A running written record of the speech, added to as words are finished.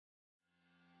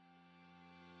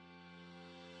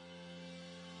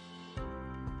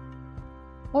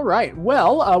All right.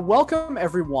 Well, welcome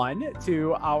everyone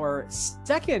to our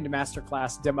second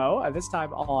masterclass demo, this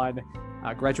time on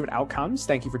graduate outcomes.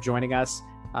 Thank you for joining us.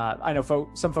 I know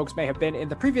some folks may have been in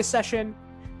the previous session,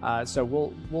 so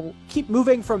we'll keep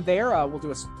moving from there. We'll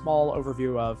do a small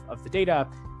overview of the data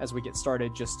as we get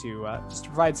started, just to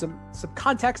provide some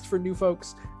context for new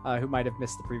folks who might have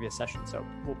missed the previous session. So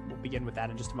we'll begin with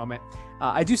that in just a moment.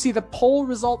 I do see the poll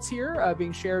results here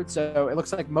being shared. So it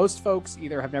looks like most folks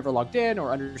either have never logged in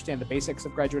or understand the basics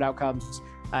of graduate outcomes.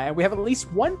 And we have at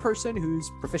least one person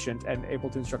who's proficient and able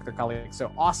to instruct their colleagues.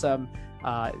 So awesome.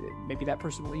 Maybe that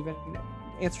person will even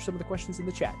answer some of the questions in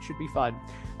the chat. Should be fun.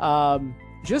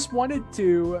 Just wanted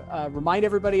to remind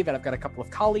everybody that I've got a couple of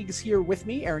colleagues here with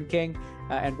me, Aaron King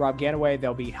and Rob Ganaway.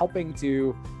 They'll be helping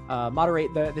to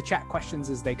moderate the chat questions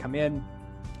as they come in.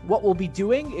 What we'll be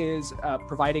doing is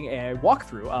providing a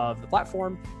walkthrough of the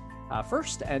platform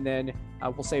first, and then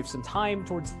we'll save some time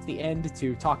towards the end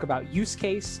to talk about use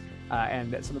case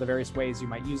and some of the various ways you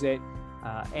might use it.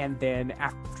 And then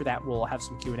after that, we'll have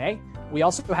some Q&A. We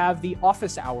also have the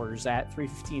office hours at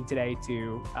 3:15 today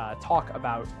to talk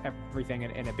about everything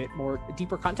in a bit more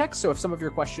deeper context. So if some of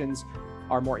your questions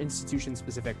are more institution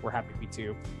specific, we're happy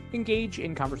to engage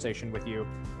in conversation with you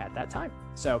at that time.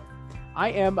 So I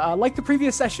am, like the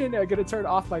previous session, going to turn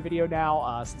off my video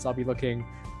now since I'll be looking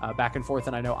back and forth,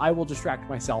 and I know I will distract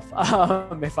myself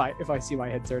if I see my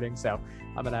head turning. So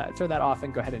I'm going to turn that off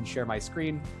and go ahead and share my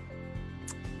screen.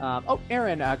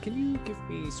 Aaron, can you give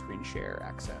me screen share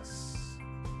access?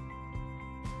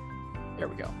 There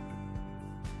we go.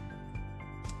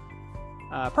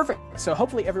 Perfect. So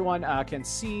hopefully everyone can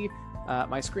see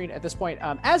my screen at this point.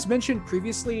 As mentioned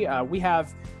previously, we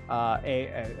have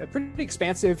a pretty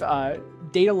expansive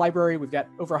data library. We've got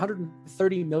over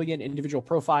 130 million individual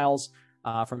profiles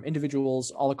from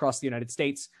individuals all across the United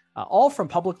States, all from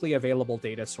publicly available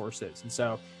data sources. And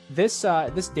so this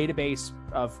database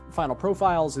of final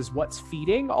profiles is what's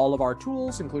feeding all of our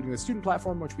tools, including the student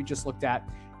platform, which we just looked at,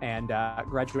 and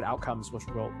graduate outcomes, which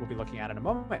we'll be looking at in a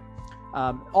moment.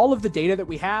 All of the data that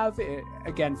we have,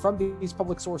 again, from these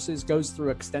public sources goes through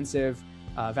extensive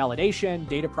validation,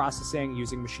 data processing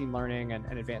using machine learning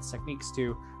and advanced techniques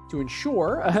to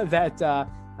ensure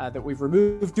that we've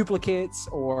removed duplicates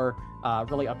or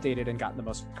really updated and gotten the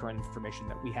most current information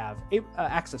that we have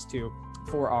access to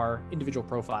for our individual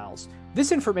profiles.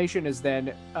 This information is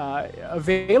then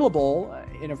available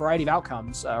in a variety of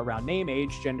outcomes around name,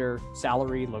 age, gender,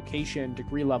 salary, location,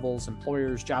 degree levels,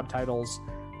 employers, job titles,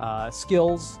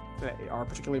 skills that are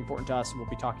particularly important to us, and we'll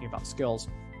be talking about skills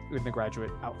in the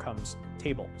graduate outcomes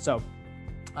table. So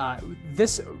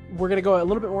we're going to go a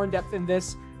little bit more in depth in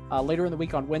this later in the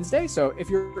week on Wednesday. So if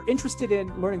you're interested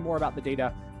in learning more about the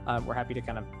data, we're happy to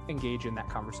kind of engage in that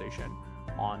conversation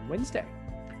on Wednesday.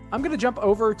 I'm going to jump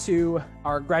over to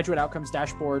our graduate outcomes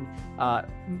dashboard.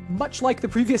 Much like the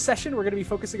previous session, we're going to be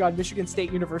focusing on Michigan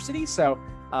State University. So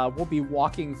we'll be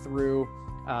walking through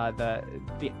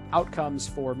the outcomes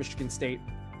for Michigan State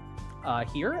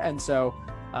here. And so,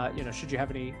 should you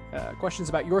have any questions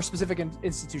about your specific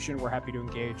institution, we're happy to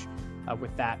engage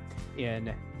with that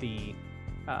in the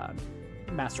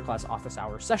Masterclass office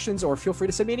hour sessions, or feel free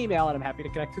to send me an email and I'm happy to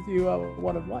connect with you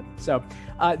one-on-one. So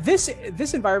this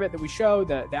environment that we show,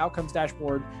 the outcomes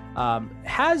dashboard,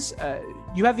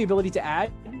 you have the ability to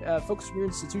add folks from your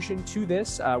institution to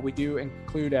this. We do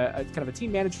include a kind of a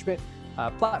team management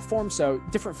platform, so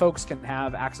different folks can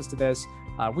have access to this.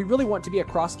 We really want to be a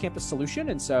cross-campus solution,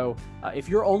 and so if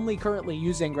you're only currently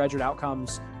using graduate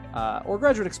outcomes or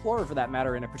Graduate Explorer for that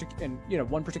matter in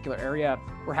one particular area,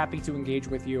 we're happy to engage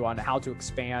with you on how to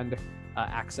expand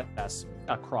access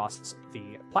across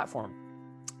the platform.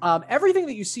 Everything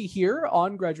that you see here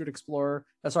on Graduate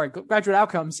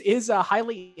Outcomes is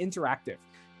highly interactive.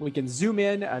 We can zoom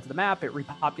in to the map, it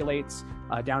repopulates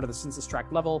down to the census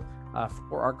tract level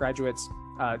for our graduates.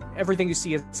 Everything you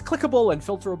see is clickable and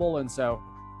filterable, and so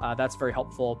that's very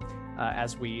helpful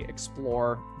as we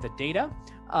explore the data.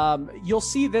 You'll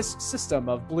see this system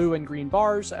of blue and green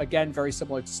bars, again, very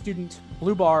similar to student.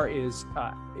 Blue bar is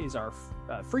our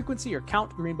frequency or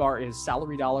count. Green bar is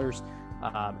salary dollars.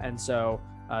 And so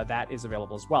that is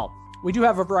available as well. We do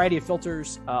have a variety of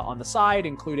filters on the side,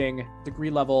 including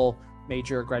degree level,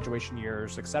 major, graduation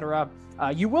years, etc.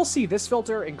 You will see this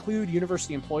filter include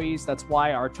university employees. That's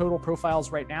why our total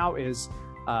profiles right now is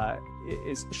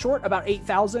short about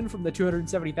 8,000 from the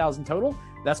 270,000 total.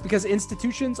 That's because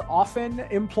institutions often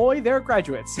employ their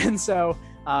graduates. And so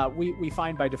we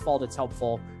find by default it's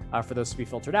helpful for those to be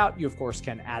filtered out. You, of course,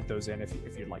 can add those in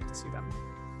if you'd like to see them.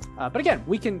 But again,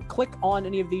 we can click on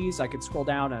any of these. I could scroll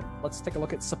down and let's take a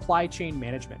look at supply chain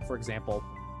management, for example.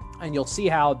 And you'll see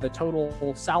how the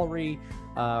total salary,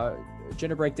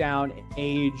 gender breakdown,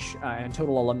 age, and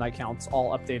total alumni counts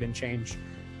all update and change.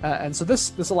 And so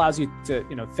this allows you to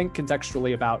think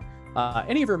contextually about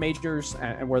any of your majors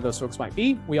and where those folks might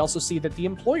be. We also see that the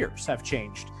employers have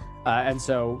changed. And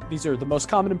so these are the most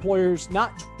common employers,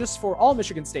 not just for all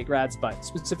Michigan State grads, but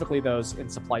specifically those in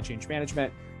supply chain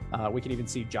management. We can even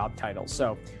see job titles.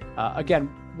 So again,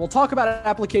 we'll talk about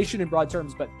application in broad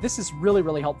terms, but this is really,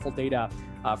 really helpful data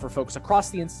for folks across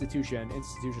the institution,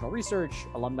 institutional research,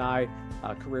 alumni,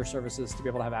 career services, to be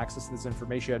able to have access to this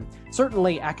information.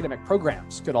 Certainly academic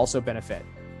programs could also benefit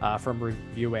from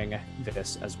reviewing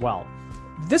this as well.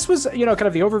 This was, kind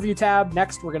of the overview tab.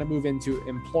 Next, we're going to move into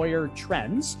employer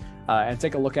trends and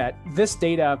take a look at this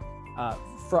data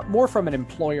more from an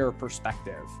employer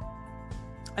perspective.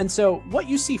 And so what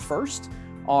you see first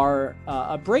are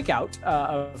a breakout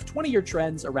of 20-year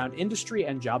trends around industry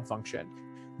and job function.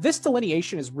 This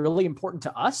delineation is really important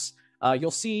to us.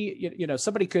 You'll see,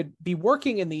 somebody could be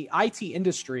working in the IT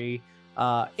industry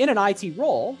in an IT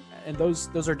role, and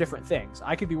those are different things.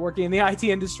 I could be working in the IT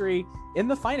industry in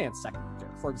the finance sector,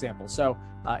 for example. So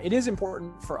it is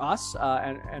important for us,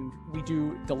 and we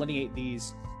do delineate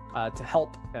these to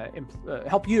help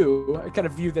you kind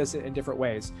of view this in different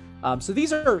ways. So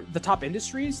these are the top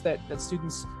industries that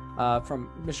students from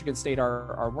Michigan State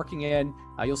are working in.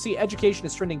 You'll see education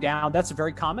is trending down. That's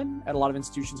very common at a lot of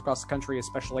institutions across the country,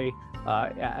 especially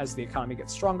as the economy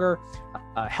gets stronger.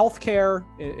 Healthcare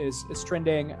is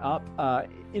trending up.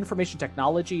 Information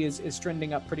technology is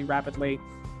trending up pretty rapidly.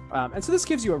 And so this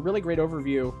gives you a really great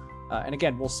overview. And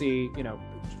again, we'll see,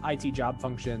 IT job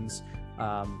functions,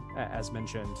 as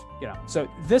mentioned, so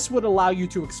this would allow you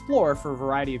to explore for a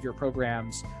variety of your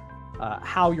programs,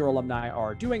 how your alumni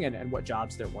are doing and what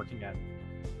jobs they're working in.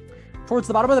 Towards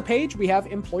the bottom of the page, we have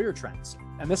employer trends.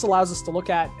 And this allows us to look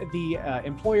at the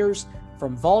employers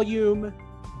from volume,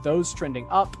 those trending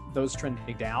up, those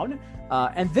trending down.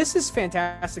 And this is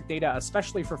fantastic data,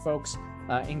 especially for folks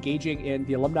engaging in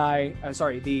the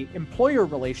the employer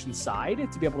relations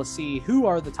side, to be able to see who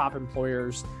are the top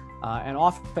employers. And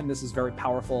often this is very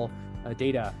powerful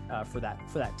data for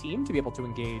that team to be able to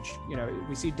engage.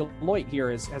 We see Deloitte here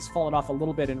has fallen off a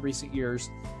little bit in recent years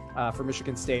for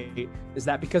Michigan State. Is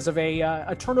that because of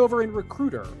a turnover in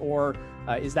recruiter, or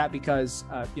is that because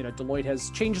Deloitte has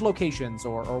changed locations,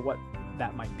 or what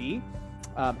that might be?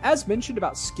 As mentioned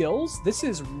about skills, this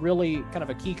is really kind of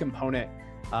a key component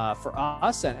for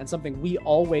us, and something we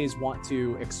always want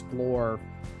to explore.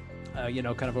 Kind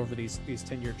of over these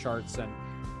 10-year charts,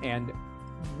 and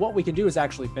what we can do is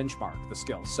actually benchmark the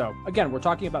skills. So again, we're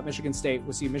talking about Michigan State.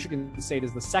 We see Michigan State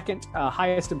is the second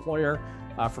highest employer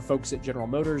for folks at General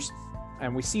Motors.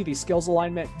 And we see the skills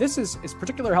alignment. This is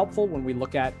particularly helpful when we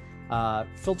look at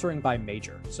filtering by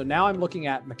major. So now I'm looking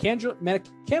at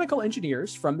mechanical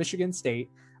engineers from Michigan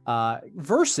State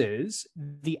versus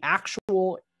the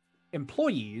actual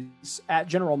employees at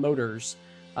General Motors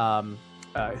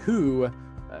who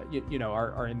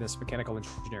are in this mechanical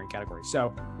engineering category.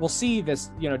 So we'll see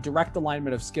this, direct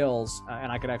alignment of skills, and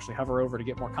I could actually hover over to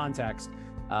get more context.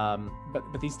 But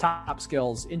these top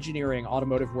skills: engineering,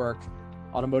 automotive work,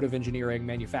 automotive engineering,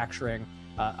 manufacturing.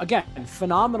 Again,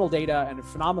 phenomenal data and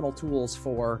phenomenal tools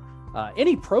for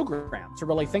any program to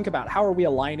really think about how are we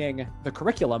aligning the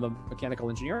curriculum of mechanical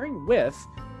engineering with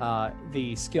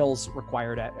the skills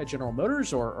required at General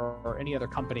Motors or any other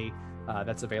company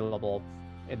that's available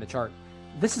in the chart.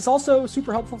 This is also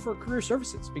super helpful for career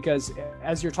services, because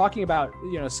as you're talking about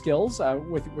skills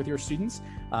with your students,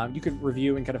 you could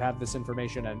review and kind of have this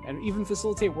information and even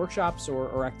facilitate workshops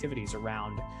or activities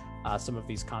around some of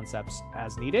these concepts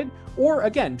as needed, or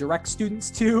again, direct students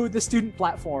to the student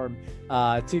platform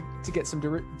to get some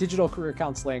digital career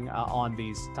counseling on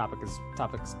these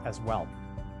topics as well.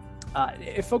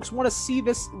 If folks want to see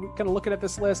this, kind of looking at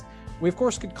this list, we of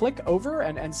course could click over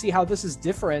and see how this is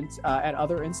different at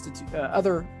other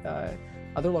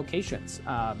locations.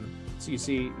 So you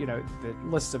see, the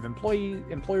lists of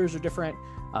employers are different.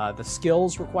 The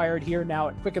skills required here now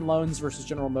at Quicken Loans versus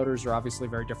General Motors are obviously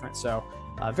very different. So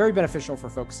very beneficial for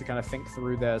folks to kind of think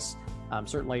through this.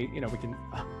 Certainly, we can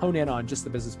hone in on just the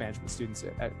business management students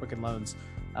at Quicken Loans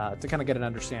to kind of get an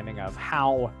understanding of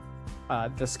how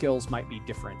the skills might be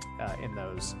different in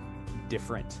those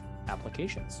different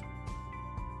applications.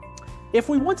 If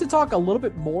we want to talk a little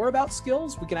bit more about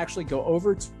skills, we can actually go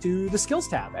over to the skills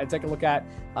tab and take a look at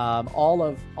all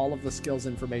of the skills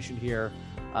information here.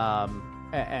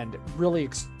 and really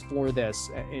explore this,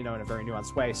 in a very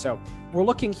nuanced way. So we're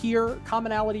looking here,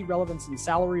 commonality, relevance, and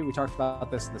salary. We talked about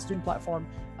this in the student platform.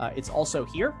 It's also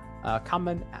here.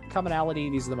 Commonality,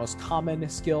 these are the most common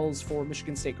skills for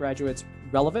Michigan State graduates.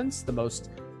 Relevance, the most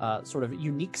sort of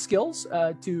unique skills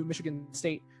to Michigan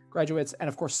State graduates. And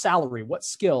of course, salary, what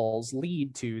skills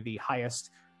lead to the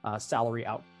highest salary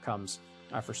outcomes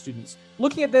for students.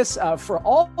 Looking at this for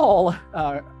all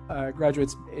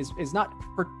graduates is not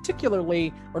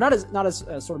particularly, or not as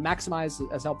sort of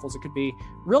maximized as helpful as it could be.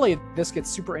 Really, this gets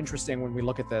super interesting when we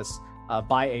look at this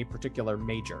by a particular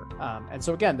major. And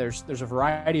so again, there's a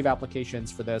variety of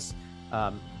applications for this.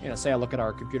 Say I look at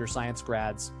our computer science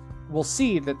grads, we'll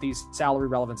see that these salary,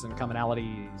 relevance, and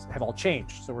commonalities have all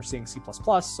changed. So we're seeing C++,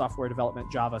 software development,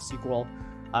 Java, SQL.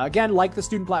 Again, like the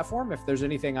student platform, if there's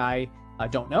anything I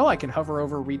don't know, I can hover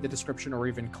over, read the description, or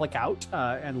even click out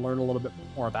and learn a little bit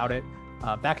more about it.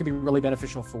 That can be really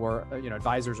beneficial for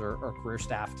advisors or career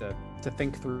staff to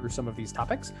think through some of these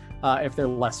topics if they're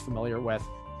less familiar with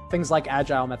things like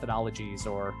agile methodologies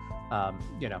or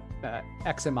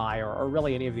XMI or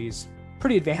really any of these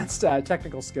pretty advanced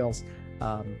technical skills.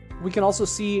 We can also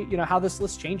see how this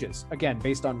list changes, again,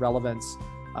 based on relevance,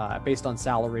 based on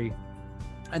salary.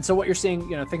 And so what you're seeing,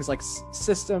 things like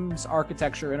systems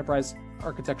architecture, enterprise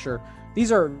architecture,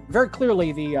 these are very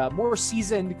clearly the more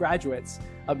seasoned graduates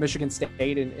of Michigan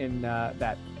State in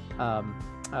that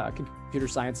computer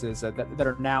sciences that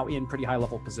are now in pretty high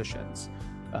level positions.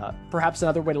 Perhaps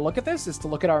another way to look at this is to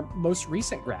look at our most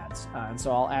recent grads. And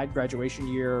so I'll add graduation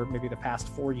year, maybe the past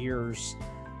 4 years,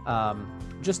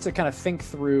 just to kind of think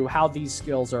through how these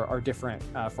skills are different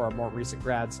for our more recent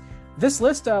grads. This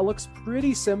list looks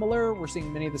pretty similar. We're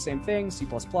seeing many of the same things, C++,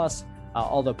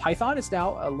 although Python is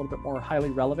now a little bit more highly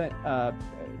relevant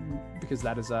because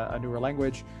that is a newer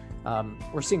language.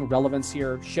 We're seeing relevance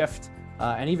here, shift,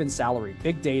 and even salary,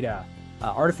 big data,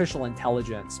 artificial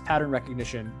intelligence, pattern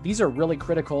recognition. These are really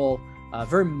critical,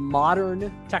 very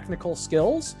modern technical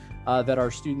skills that our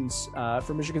students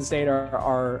from Michigan State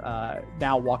are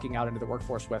now walking out into the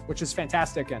workforce with, which is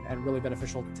fantastic and really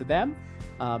beneficial to them.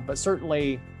 But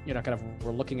certainly,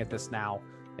 we're looking at this now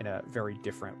in a very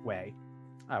different way.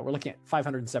 We're looking at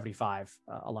 575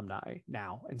 alumni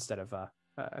now instead of, I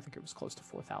think it was close to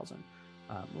 4,000.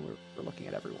 We're looking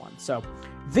at everyone. So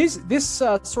this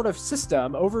sort of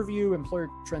system, overview, employer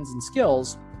trends and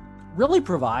skills, really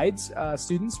provides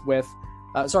students with,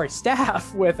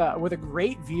 staff with a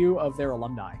great view of their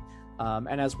alumni.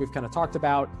 And as we've kind of talked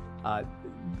about,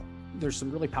 there's some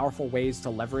really powerful ways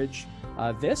to leverage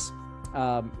this.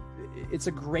 It's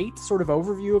a great sort of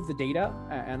overview of the data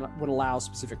and would allow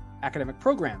specific academic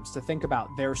programs to think about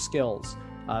their skills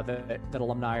that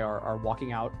alumni are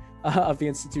walking out of the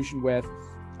institution with.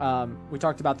 We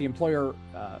talked about the employer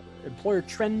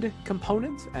trend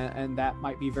component, and that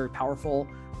might be very powerful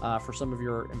for some of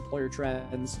your employer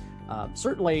trends.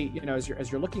 Certainly,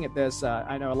 as you're looking at this,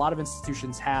 I know a lot of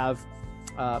institutions have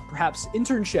perhaps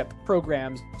internship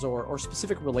programs or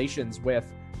specific relations with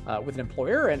an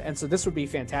employer, and so this would be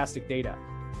fantastic data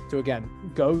to again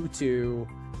go to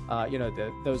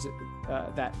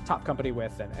that top company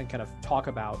with and kind of talk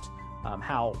about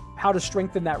how to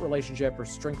strengthen that relationship or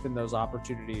strengthen those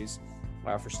opportunities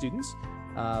for students.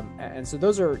 And so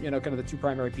those are kind of the two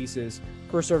primary pieces.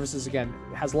 Career Services again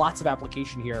has lots of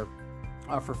application here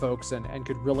for folks and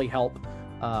could really help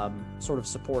sort of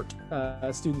support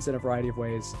students in a variety of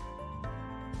ways